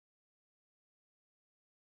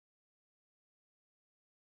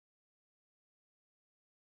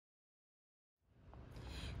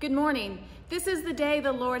Good morning. This is the day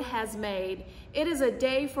the Lord has made. It is a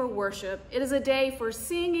day for worship. It is a day for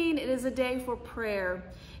singing. It is a day for prayer.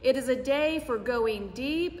 It is a day for going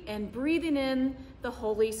deep and breathing in the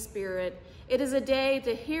Holy Spirit. It is a day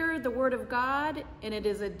to hear the word of God, and it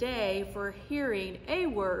is a day for hearing a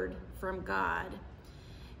word from God.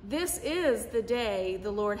 This is the day the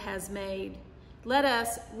Lord has made. Let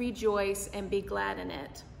us rejoice and be glad in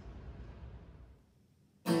it.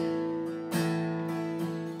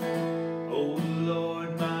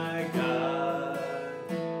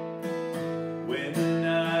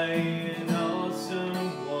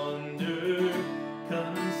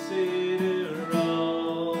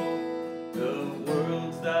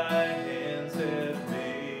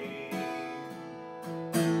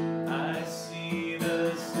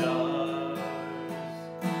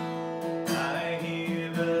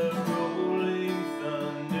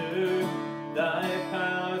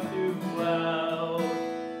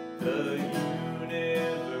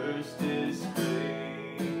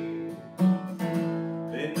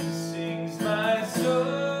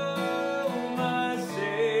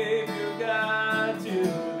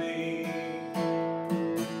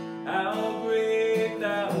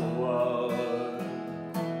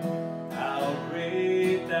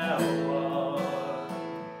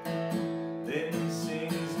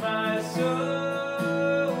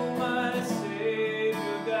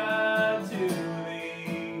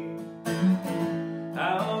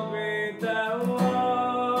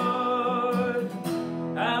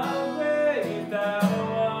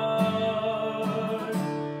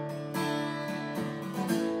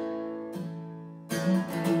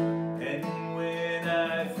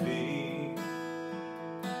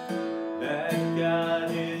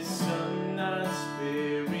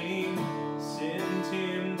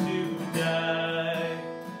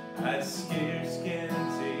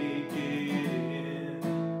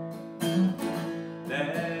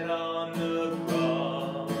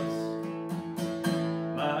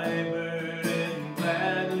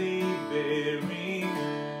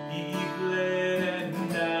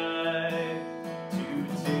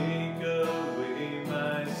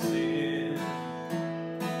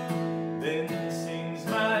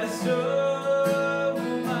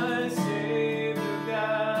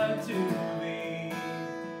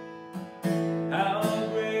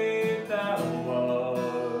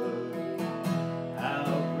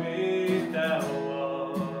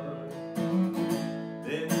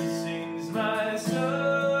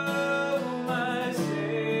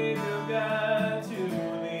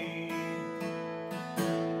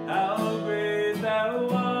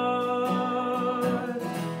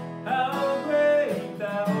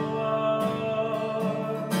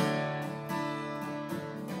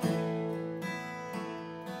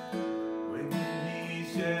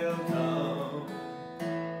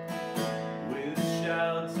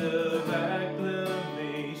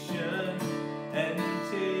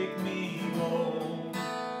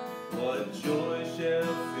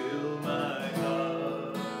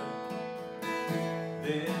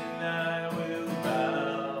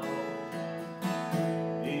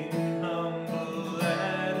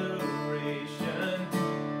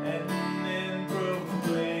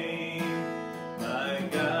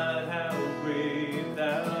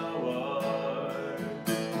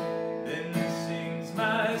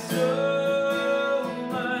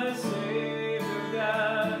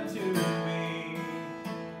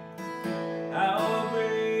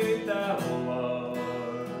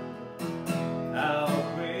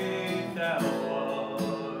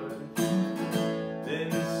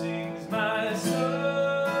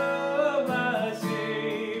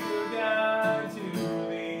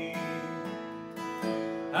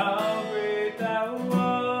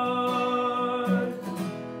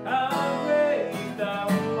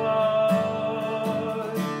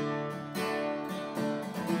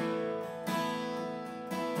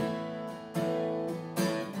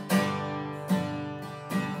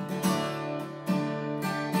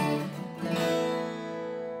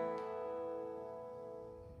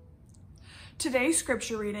 Today's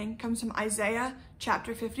scripture reading comes from Isaiah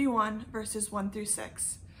chapter 51, verses 1 through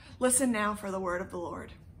 6. Listen now for the word of the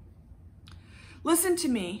Lord. Listen to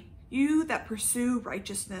me, you that pursue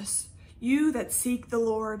righteousness, you that seek the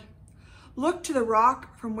Lord. Look to the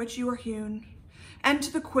rock from which you were hewn, and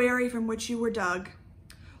to the quarry from which you were dug.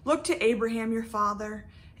 Look to Abraham your father,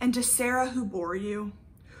 and to Sarah who bore you.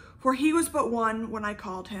 For he was but one when I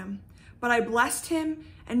called him, but I blessed him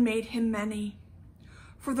and made him many.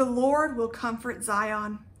 For the Lord will comfort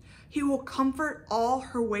Zion. He will comfort all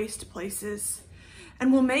her waste places,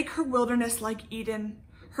 and will make her wilderness like Eden,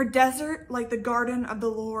 her desert like the garden of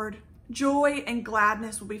the Lord. Joy and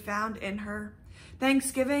gladness will be found in her,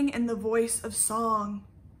 thanksgiving and the voice of song.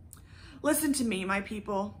 Listen to me, my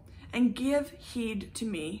people, and give heed to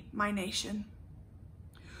me, my nation.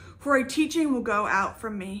 For a teaching will go out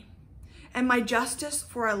from me, and my justice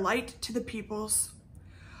for a light to the peoples.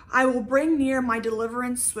 I will bring near my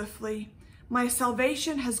deliverance swiftly. My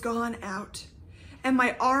salvation has gone out, and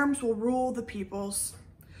my arms will rule the peoples.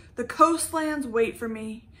 The coastlands wait for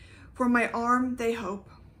me, for my arm they hope.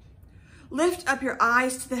 Lift up your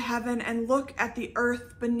eyes to the heaven and look at the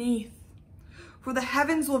earth beneath. For the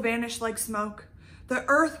heavens will vanish like smoke, the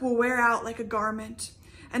earth will wear out like a garment,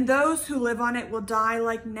 and those who live on it will die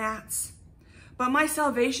like gnats. But my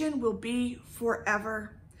salvation will be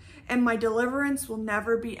forever, and my deliverance will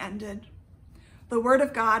never be ended. The word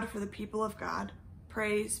of God for the people of God.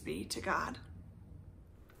 Praise be to God.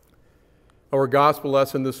 Our gospel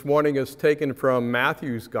lesson this morning is taken from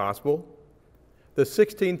Matthew's gospel, the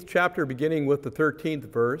 16th chapter, beginning with the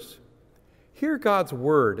 13th verse. Hear God's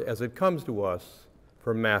word as it comes to us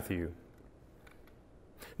from Matthew.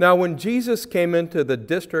 Now, when Jesus came into the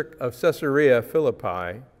district of Caesarea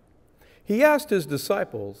Philippi, he asked his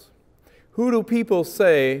disciples, "Who do people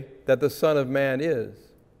say that the Son of Man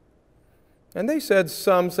is?" And they said,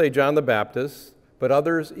 "Some say John the Baptist, but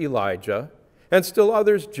others Elijah, and still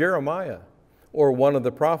others Jeremiah, or one of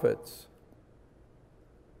the prophets."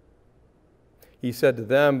 He said to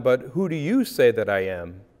them, "But who do you say that I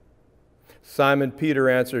am?" Simon Peter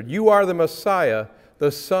answered, "You are the Messiah,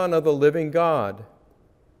 the Son of the living God."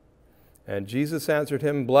 And Jesus answered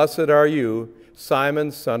him, "Blessed are you,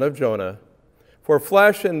 Simon, son of Jonah, for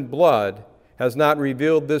flesh and blood has not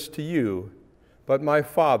revealed this to you, but my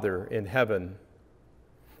Father in heaven.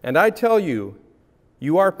 And I tell you,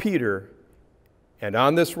 you are Peter, and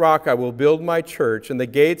on this rock I will build my church, and the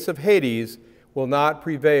gates of Hades will not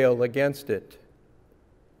prevail against it.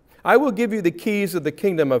 I will give you the keys of the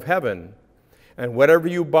kingdom of heaven, and whatever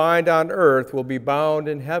you bind on earth will be bound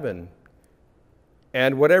in heaven,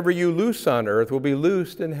 and whatever you loose on earth will be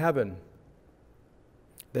loosed in heaven."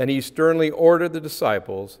 Then he sternly ordered the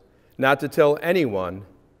disciples not to tell anyone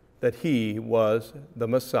that he was the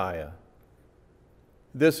Messiah.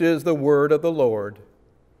 This is the word of the Lord.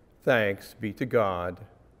 Thanks be to God.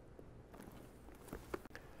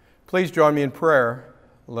 Please join me in prayer.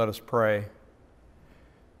 Let us pray.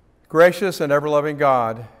 Gracious and ever-loving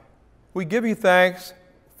God, we give you thanks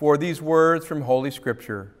for these words from Holy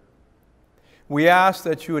Scripture. We ask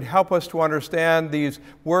that you would help us to understand these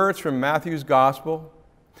words from Matthew's Gospel.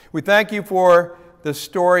 We thank you for the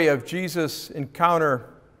story of Jesus' encounter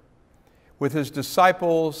with his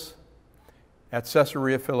disciples at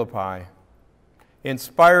Caesarea Philippi.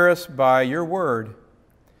 Inspire us by your word.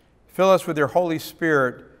 Fill us with your Holy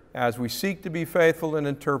Spirit as we seek to be faithful in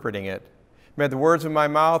interpreting it. May the words of my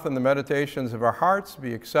mouth and the meditations of our hearts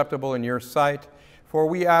be acceptable in your sight, for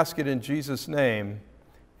we ask it in Jesus' name.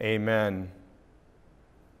 Amen.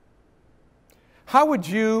 How would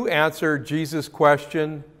you answer Jesus'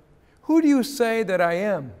 question, "Who do you say that I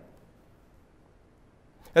am?"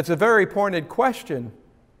 It's a very pointed question.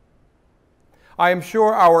 I am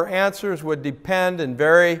sure our answers would depend and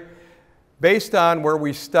vary based on where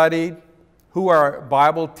we studied, who our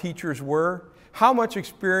Bible teachers were, how much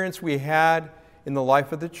experience we had in the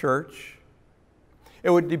life of the church. It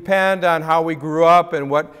would depend on how we grew up and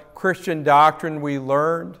what Christian doctrine we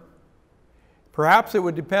learned. Perhaps it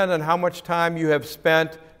would depend on how much time you have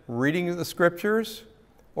spent reading the Scriptures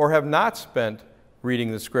or have not spent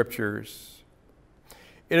reading the Scriptures.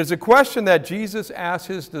 It is a question that Jesus asked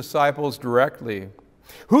his disciples directly.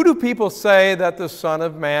 Who do people say that the Son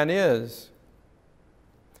of Man is?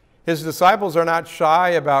 His disciples are not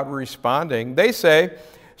shy about responding. They say,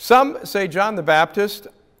 some say John the Baptist,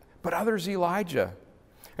 but others Elijah,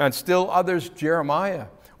 and still others Jeremiah,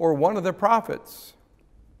 or one of the prophets.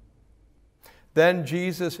 Then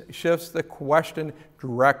Jesus shifts the question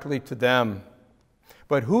directly to them.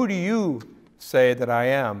 But who do you say that I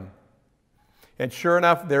am? And sure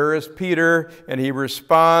enough, there is Peter, and he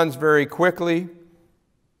responds very quickly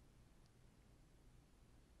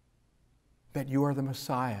that you are the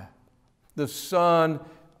Messiah, the Son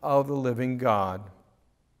of the living God.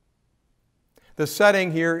 The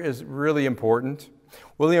setting here is really important.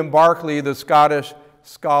 William Barclay, the Scottish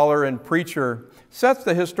scholar and preacher, sets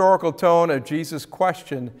the historical tone of Jesus'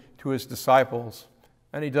 question to his disciples,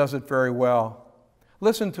 and he does it very well.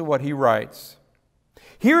 Listen to what he writes.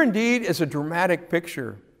 Here indeed is a dramatic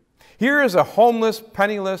picture. Here is a homeless,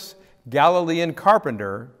 penniless Galilean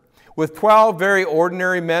carpenter with 12 very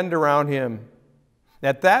ordinary men around him.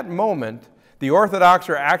 At that moment, the Orthodox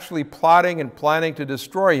are actually plotting and planning to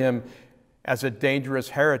destroy him as a dangerous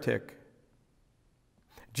heretic.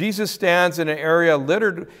 Jesus stands in an area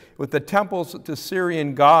littered with the temples to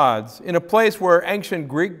Syrian gods, in a place where ancient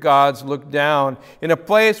Greek gods looked down, in a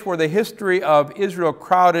place where the history of Israel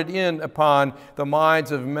crowded in upon the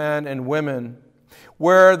minds of men and women,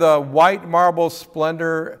 where the white marble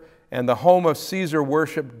splendor and the home of Caesar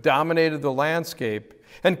worship dominated the landscape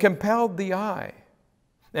and compelled the eye.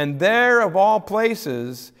 And there, of all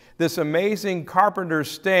places, this amazing carpenter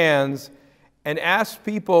stands and asks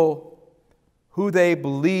people who they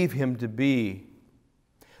believe him to be.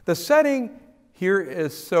 The setting here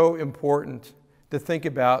is so important to think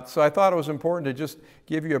about, so I thought it was important to just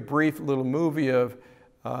give you a brief little movie of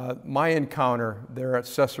my encounter there at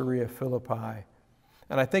Caesarea Philippi.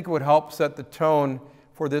 And I think it would help set the tone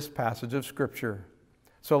for this passage of Scripture.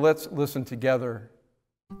 So let's listen together.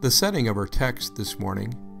 The setting of our text this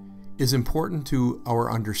morning is important to our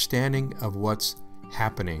understanding of what's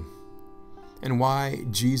happening and why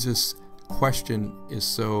Jesus' question is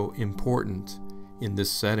so important in this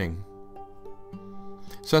setting.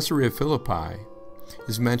 Caesarea Philippi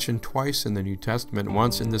is mentioned twice in the New Testament,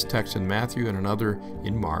 once in this text in Matthew and another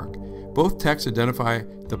in Mark. Both texts identify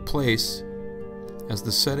the place as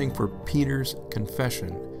the setting for Peter's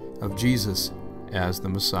confession of Jesus as the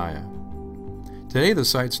Messiah. Today the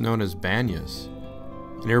site's known as Banyas,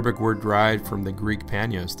 an Arabic word derived from the Greek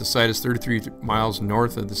panias. The site is 33 miles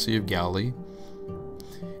north of the Sea of Galilee,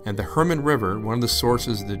 and the Hermon River, one of the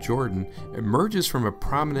sources of the Jordan, emerges from a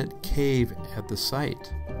prominent cave at the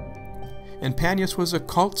site. And Panias was a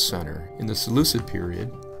cult center in the Seleucid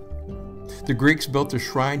period. The Greeks built a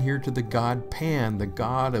shrine here to the god Pan, the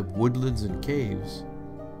god of woodlands and caves.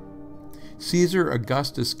 Caesar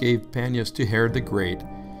Augustus gave Panias to Herod the Great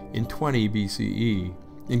in 20 BCE.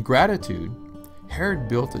 In gratitude, Herod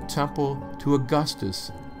built a temple to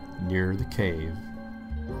Augustus near the cave.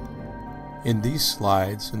 In these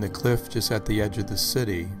slides, in the cliff just at the edge of the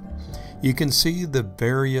city, you can see the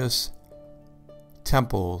various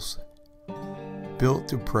temples built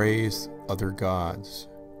to praise other gods.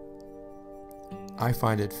 I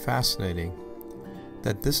find it fascinating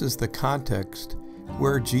that this is the context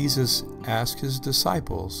where Jesus asked his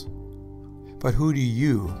disciples, "But who do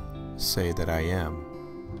you say that I am?"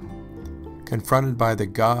 Confronted by the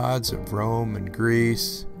gods of Rome and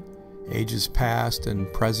Greece, ages past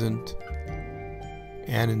and present,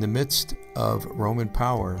 and in the midst of Roman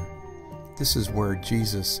power, this is where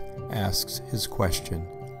Jesus asks his question.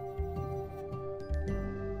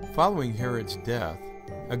 Following Herod's death,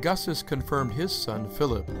 Augustus confirmed his son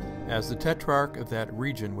Philip as the tetrarch of that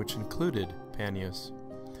region, which included Panias.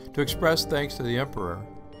 To express thanks to the emperor,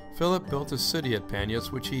 Philip built a city at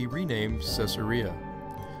Panias, which he renamed Caesarea.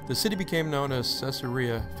 The city became known as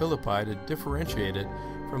Caesarea Philippi to differentiate it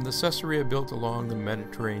from the Caesarea built along the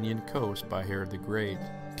Mediterranean coast by Herod the Great.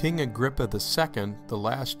 King Agrippa II, the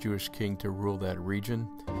last Jewish king to rule that region,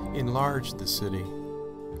 enlarged the city.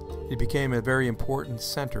 It became a very important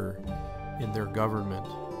center in their government.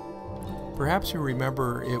 Perhaps you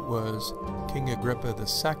remember it was King Agrippa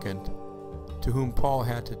II to whom Paul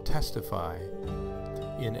had to testify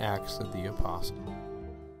in Acts of the Apostles.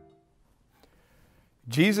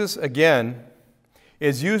 Jesus, again,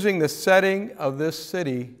 is using the setting of this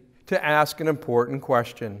city to ask an important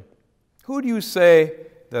question. Who do you say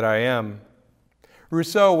that I am?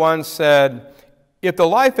 Rousseau once said, "If the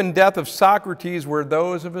life and death of Socrates were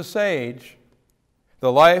those of a sage,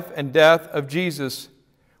 the life and death of Jesus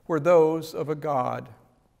were those of a god."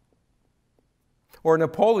 Or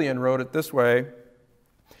Napoleon wrote it this way,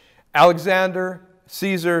 "Alexander,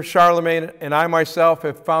 Caesar, Charlemagne, and I myself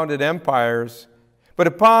have founded empires, but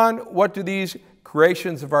upon what do these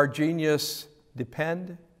creations of our genius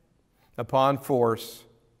depend? Upon force.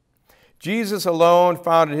 Jesus alone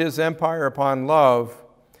founded his empire upon love,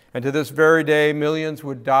 and to this very day millions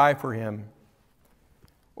would die for him."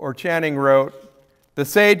 Or Channing wrote, "The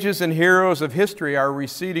sages and heroes of history are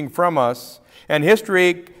receding from us, and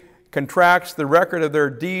history contracts the record of their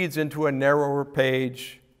deeds into a narrower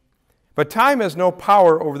page. But time has no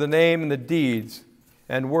power over the name and the deeds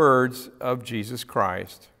and words of Jesus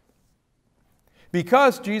Christ."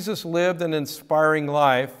 Because Jesus lived an inspiring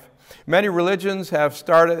life, many religions that have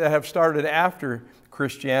started after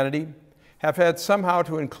Christianity have had somehow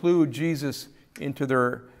to include Jesus into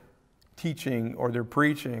their teaching or their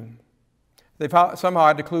preaching. They've somehow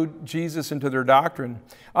had to include Jesus into their doctrine.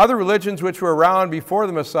 Other religions which were around before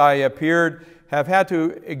the Messiah appeared have had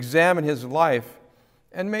to examine his life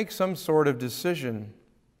and make some sort of decision.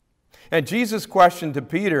 And Jesus' question to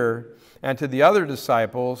Peter and to the other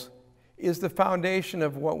disciples is the foundation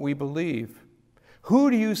of what we believe.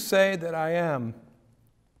 Who do you say that I am?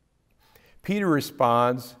 Peter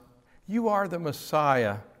responds, You are the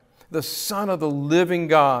Messiah, the Son of the living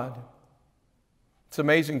God. It's an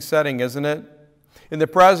amazing setting, isn't it? In the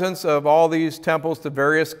presence of all these temples to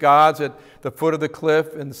various gods at the foot of the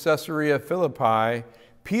cliff in Caesarea Philippi,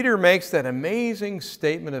 Peter makes that amazing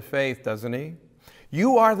statement of faith, doesn't he?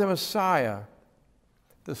 You are the Messiah,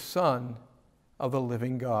 the Son of the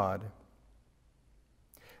living God.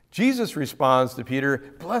 Jesus responds to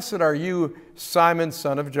Peter, Blessed are you, Simon,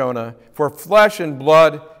 son of Jonah, for flesh and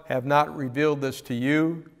blood have not revealed this to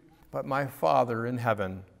you, but my Father in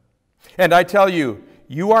heaven. And I tell you,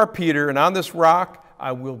 you are Peter, and on this rock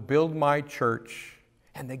I will build my church,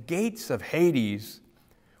 and the gates of Hades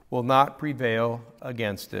will not prevail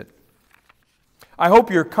against it. I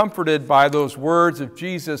hope you're comforted by those words of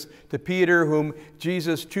Jesus to Peter, whom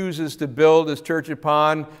Jesus chooses to build his church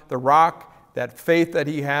upon, the rock, that faith that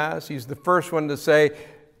he has. He's the first one to say,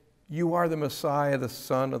 you are the Messiah, the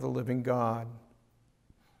Son of the living God.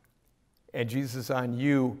 And Jesus, on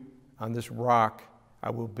you, on this rock,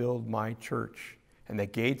 I will build my church, and the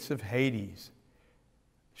gates of Hades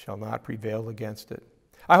shall not prevail against it.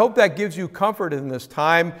 I hope that gives you comfort in this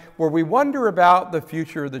time where we wonder about the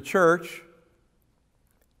future of the church.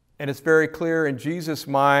 And it's very clear in Jesus'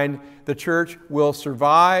 mind, the church will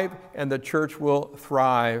survive and the church will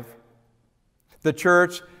thrive. The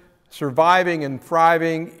church surviving and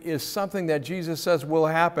thriving is something that Jesus says will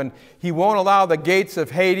happen. He won't allow the gates of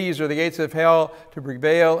Hades or the gates of hell to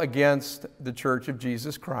prevail against the church of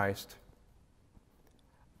Jesus Christ.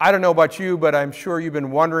 I don't know about you, but I'm sure you've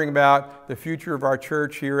been wondering about the future of our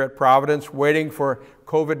church here at Providence, waiting for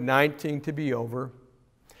COVID-19 to be over.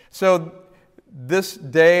 So this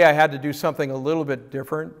day I had to do something a little bit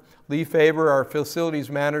different. Lee Faber, our facilities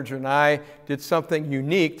manager, and I did something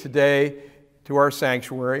unique today to our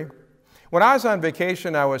sanctuary. When I was on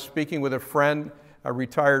vacation, I was speaking with a friend, a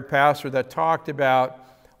retired pastor, that talked about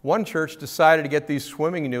one church decided to get these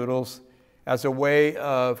swimming noodles as a way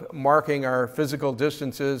of marking our physical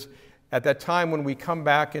distances at that time when we come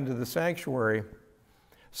back into the sanctuary.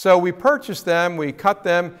 So we purchased them, we cut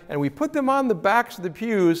them, and we put them on the backs of the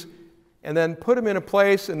pews and then put them in a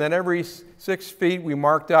place, and then every 6 feet we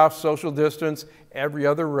marked off social distance every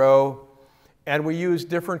other row. And we used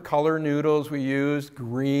different color noodles. We used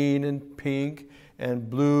green and pink and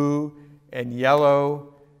blue and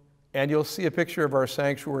yellow. And you'll see a picture of our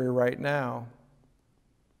sanctuary right now.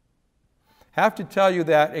 I have to tell you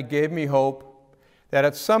that it gave me hope that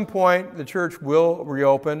at some point the church will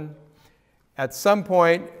reopen. At some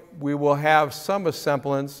point we will have some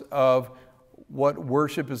semblance of what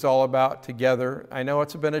worship is all about together. I know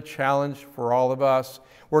it's been a challenge for all of us.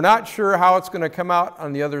 We're not sure how it's going to come out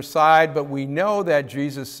on the other side, but we know that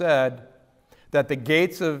Jesus said that the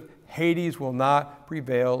gates of Hades will not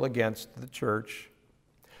prevail against the church.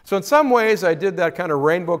 So in some ways, I did that kind of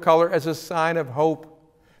rainbow color as a sign of hope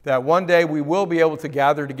that one day we will be able to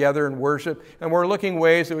gather together and worship, and we're looking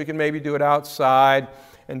ways that we can maybe do it outside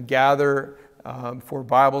and gather for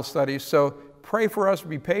Bible studies. So pray for us,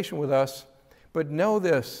 be patient with us, but know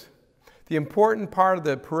this. The important part of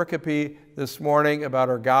the pericope this morning about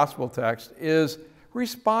our gospel text is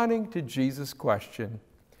responding to Jesus' question,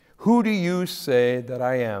 who do you say that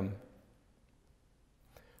I am?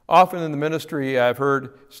 Often in the ministry, I've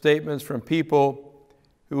heard statements from people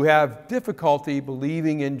who have difficulty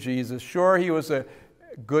believing in Jesus. Sure, he was a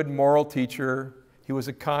good moral teacher. He was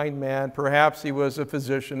a kind man. Perhaps he was a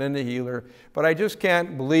physician and a healer. But I just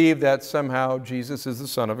can't believe that somehow Jesus is the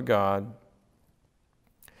Son of God.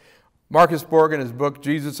 Marcus Borg, in his book,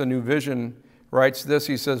 Jesus, A New Vision, writes this.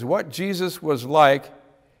 He says, what Jesus was like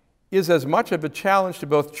is as much of a challenge to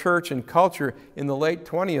both church and culture in the late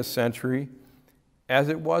 20th century as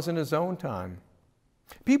it was in his own time.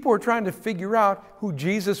 People were trying to figure out who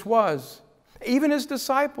Jesus was, even his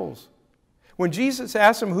disciples. When Jesus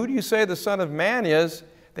asked them, who do you say the Son of Man is?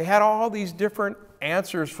 They had all these different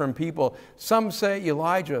answers from people. Some say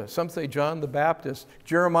Elijah, some say John the Baptist,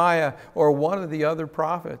 Jeremiah, or one of the other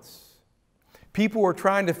prophets. People were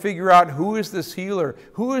trying to figure out who is this healer?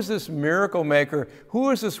 Who is this miracle maker? Who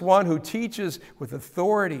is this one who teaches with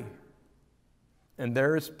authority? And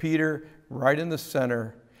there's Peter right in the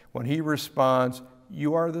center when he responds,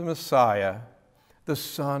 you are the Messiah, the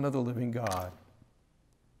Son of the living God.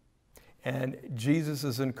 And Jesus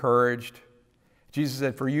is encouraged. Jesus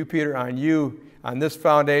said, for you, Peter, on this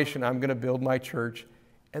foundation, I'm going to build my church,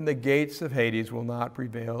 and the gates of Hades will not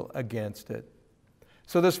prevail against it.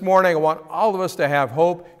 So this morning, I want all of us to have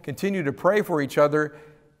hope, continue to pray for each other,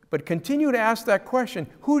 but continue to ask that question,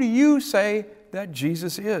 who do you say that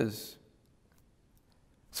Jesus is?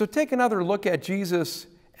 So take another look at Jesus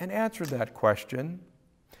and answer that question.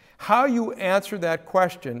 How you answer that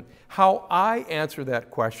question, how I answer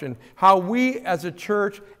that question, how we as a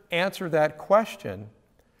church answer that question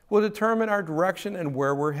will determine our direction and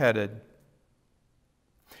where we're headed.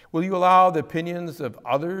 Will you allow the opinions of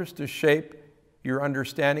others to shape your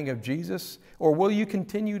understanding of Jesus, or will you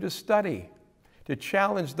continue to study, to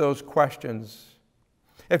challenge those questions?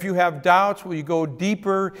 If you have doubts, will you go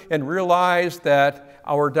deeper and realize that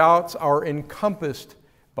our doubts are encompassed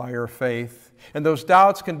by our faith? And those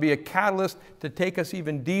doubts can be a catalyst to take us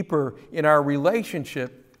even deeper in our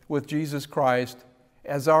relationship with Jesus Christ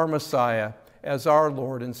as our Messiah, as our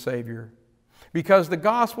Lord and Savior. Because the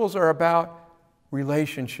Gospels are about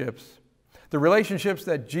relationships. The relationships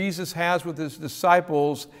that Jesus has with his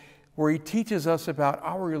disciples, where he teaches us about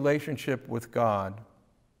our relationship with God.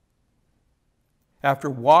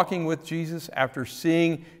 After walking with Jesus, after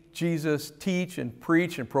seeing Jesus teach and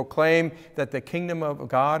preach and proclaim that the kingdom of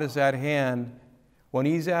God is at hand, when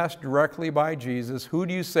he's asked directly by Jesus, "Who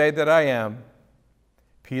do you say that I am?"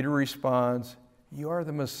 Peter responds, "You are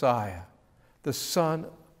the Messiah, the Son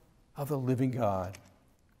of the living God."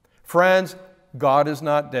 Friends, God is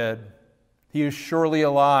not dead. He is surely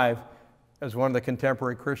alive, as one of the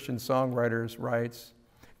contemporary Christian songwriters writes.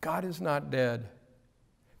 God is not dead.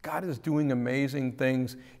 God is doing amazing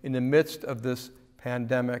things in the midst of this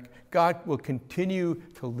pandemic. God will continue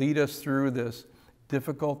to lead us through this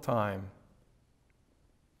difficult time.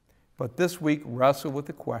 But this week, wrestle with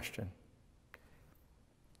the question,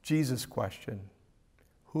 Jesus' question,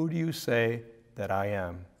 "Who do you say that I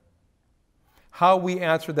am?" How we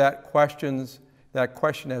answer that question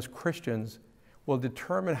as Christians will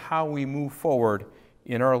determine how we move forward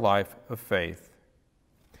in our life of faith.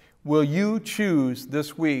 Will you choose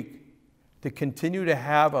this week to continue to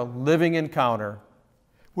have a living encounter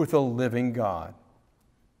with a living God?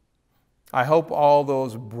 I hope all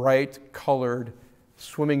those bright colored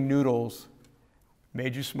swimming noodles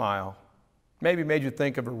made you smile, maybe made you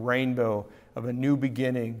think of a rainbow, of a new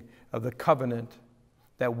beginning, of the covenant,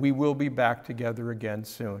 that we will be back together again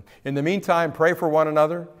soon. In the meantime, pray for one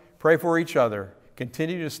another, pray for each other.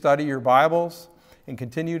 Continue to study your Bibles and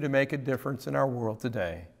continue to make a difference in our world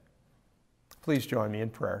today. Please join me in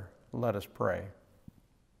prayer. Let us pray.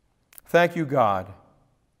 Thank you, God,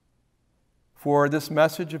 for this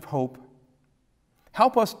message of hope.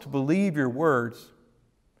 Help us to believe your words.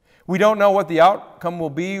 We don't know what the outcome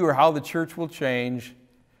will be or how the church will change,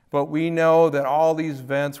 but we know that all these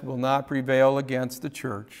events will not prevail against the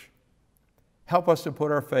church. Help us to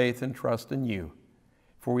put our faith and trust in you.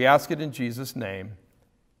 For we ask it in Jesus' name.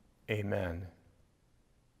 Amen.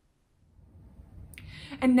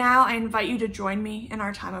 And now I invite you to join me in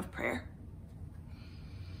our time of prayer.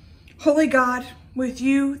 Holy God, with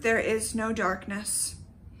you there is no darkness.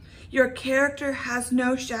 Your character has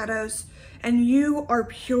no shadows, and you are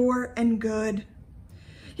pure and good.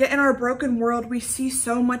 Yet in our broken world, we see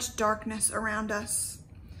so much darkness around us.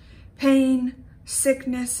 Pain,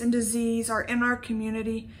 sickness, and disease are in our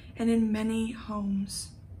community and in many homes.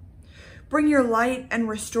 Bring your light and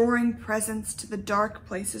restoring presence to the dark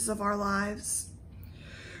places of our lives.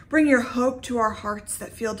 Bring your hope to our hearts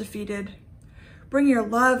that feel defeated. Bring your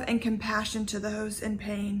love and compassion to those in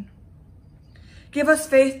pain. Give us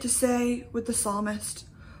faith to say with the psalmist,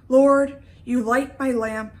 "Lord, you light my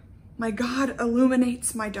lamp. My God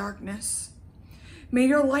illuminates my darkness." May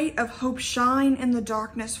your light of hope shine in the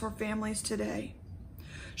darkness for families today.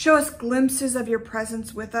 Show us glimpses of your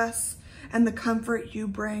presence with us and the comfort you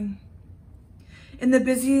bring. In the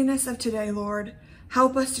busyness of today, Lord,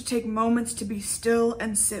 help us to take moments to be still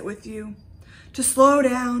and sit with you, to slow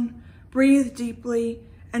down, breathe deeply,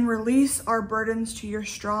 and release our burdens to your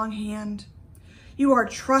strong hand. You are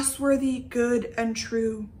trustworthy, good, and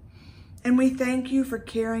true, and we thank you for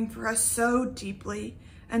caring for us so deeply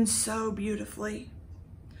and so beautifully.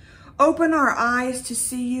 Open our eyes to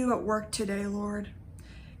see you at work today, Lord.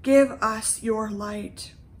 Give us your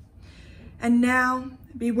light. And now,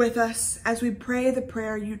 be with us as we pray the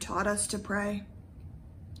prayer you taught us to pray.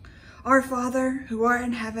 Our Father, who art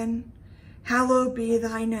in heaven, hallowed be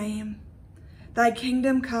thy name. Thy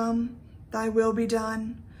kingdom come, thy will be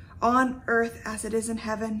done, on earth as it is in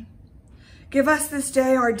heaven. Give us this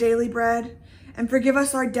day our daily bread, and forgive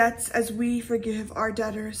us our debts as we forgive our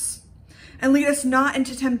debtors. And lead us not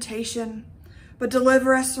into temptation, but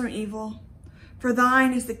deliver us from evil. For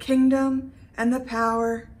thine is the kingdom, and the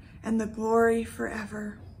power, and the glory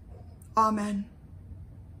forever. Amen.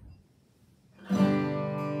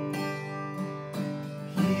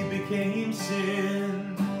 He became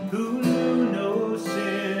sin, who knew no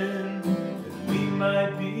sin, that we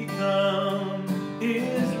might become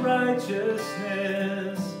his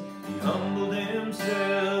righteousness. He humbled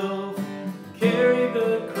himself, carried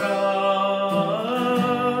the cross.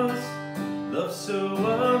 Love so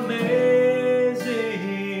amazing,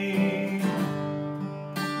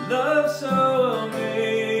 love so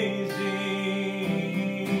amazing.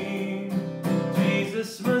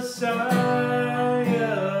 Jesus Messiah,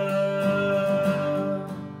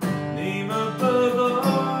 name above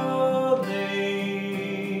all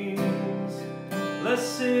names,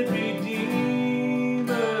 blessed Redeemer,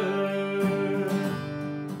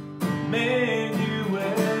 Emmanuel,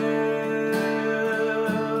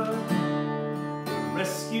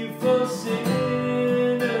 rescue for sinners,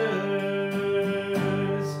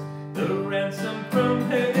 the ransom from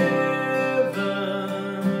heaven.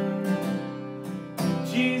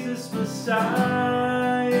 Jesus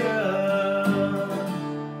Messiah,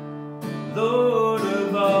 Lord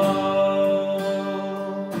of all.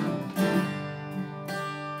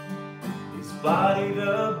 His body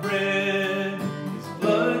the bread, his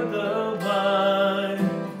blood the wine,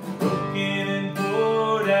 broken and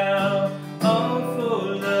poured out, all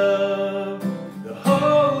for love. The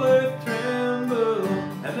whole earth trembled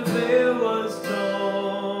and the veil was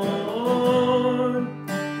torn.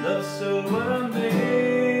 Love so amazing,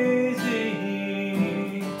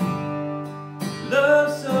 love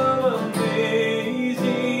so amazing,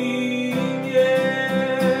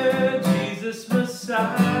 yeah. Jesus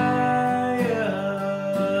Messiah,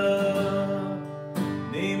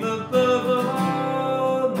 name above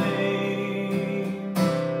all names,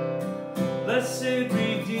 blessed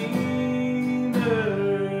Redeemer,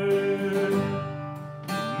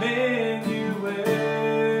 Emmanuel,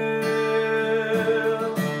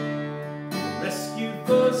 rescue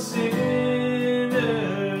for sinners,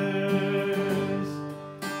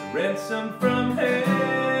 ransom from heaven.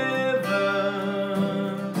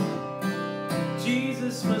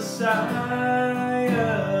 Jesus Messiah,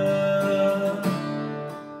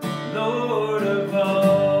 Lord of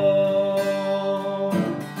all.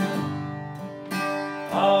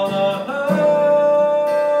 All our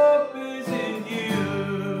hope is in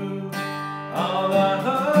you. All our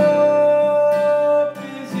hope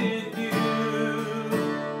is in you.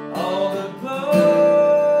 All the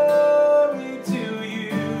glory to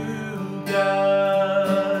you,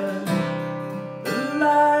 God, the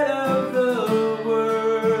light of the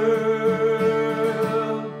world.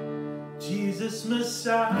 Jesus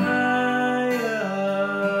Messiah,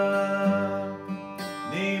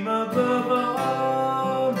 name above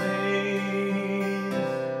all names,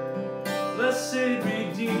 blessed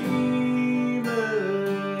Redeemer,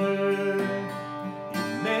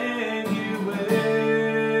 Emmanuel,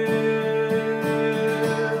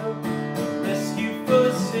 rescue for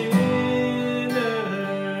sinners,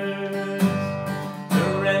 the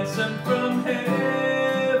ransom from heaven.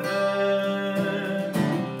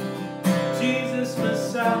 Jesus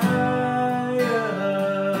Messiah,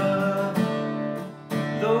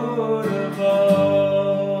 Lord of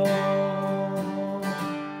all.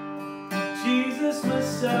 Jesus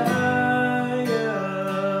Messiah,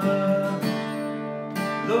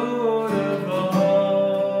 Lord of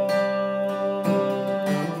all.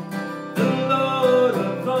 The Lord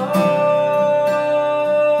of all,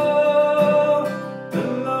 the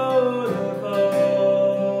Lord of all.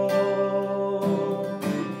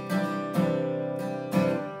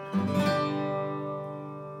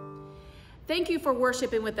 Thank you for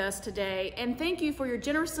worshiping with us today, and thank you for your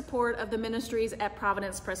generous support of the ministries at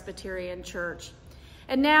Providence Presbyterian Church.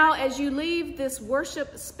 And now, as you leave this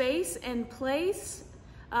worship space and place,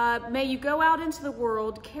 may you go out into the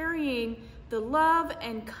world carrying the love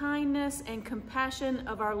and kindness and compassion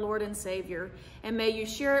of our Lord and Savior, and may you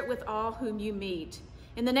share it with all whom you meet.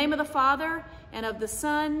 In the name of the Father, and of the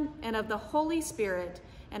Son, and of the Holy Spirit,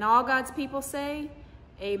 and all God's people say,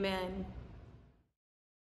 Amen.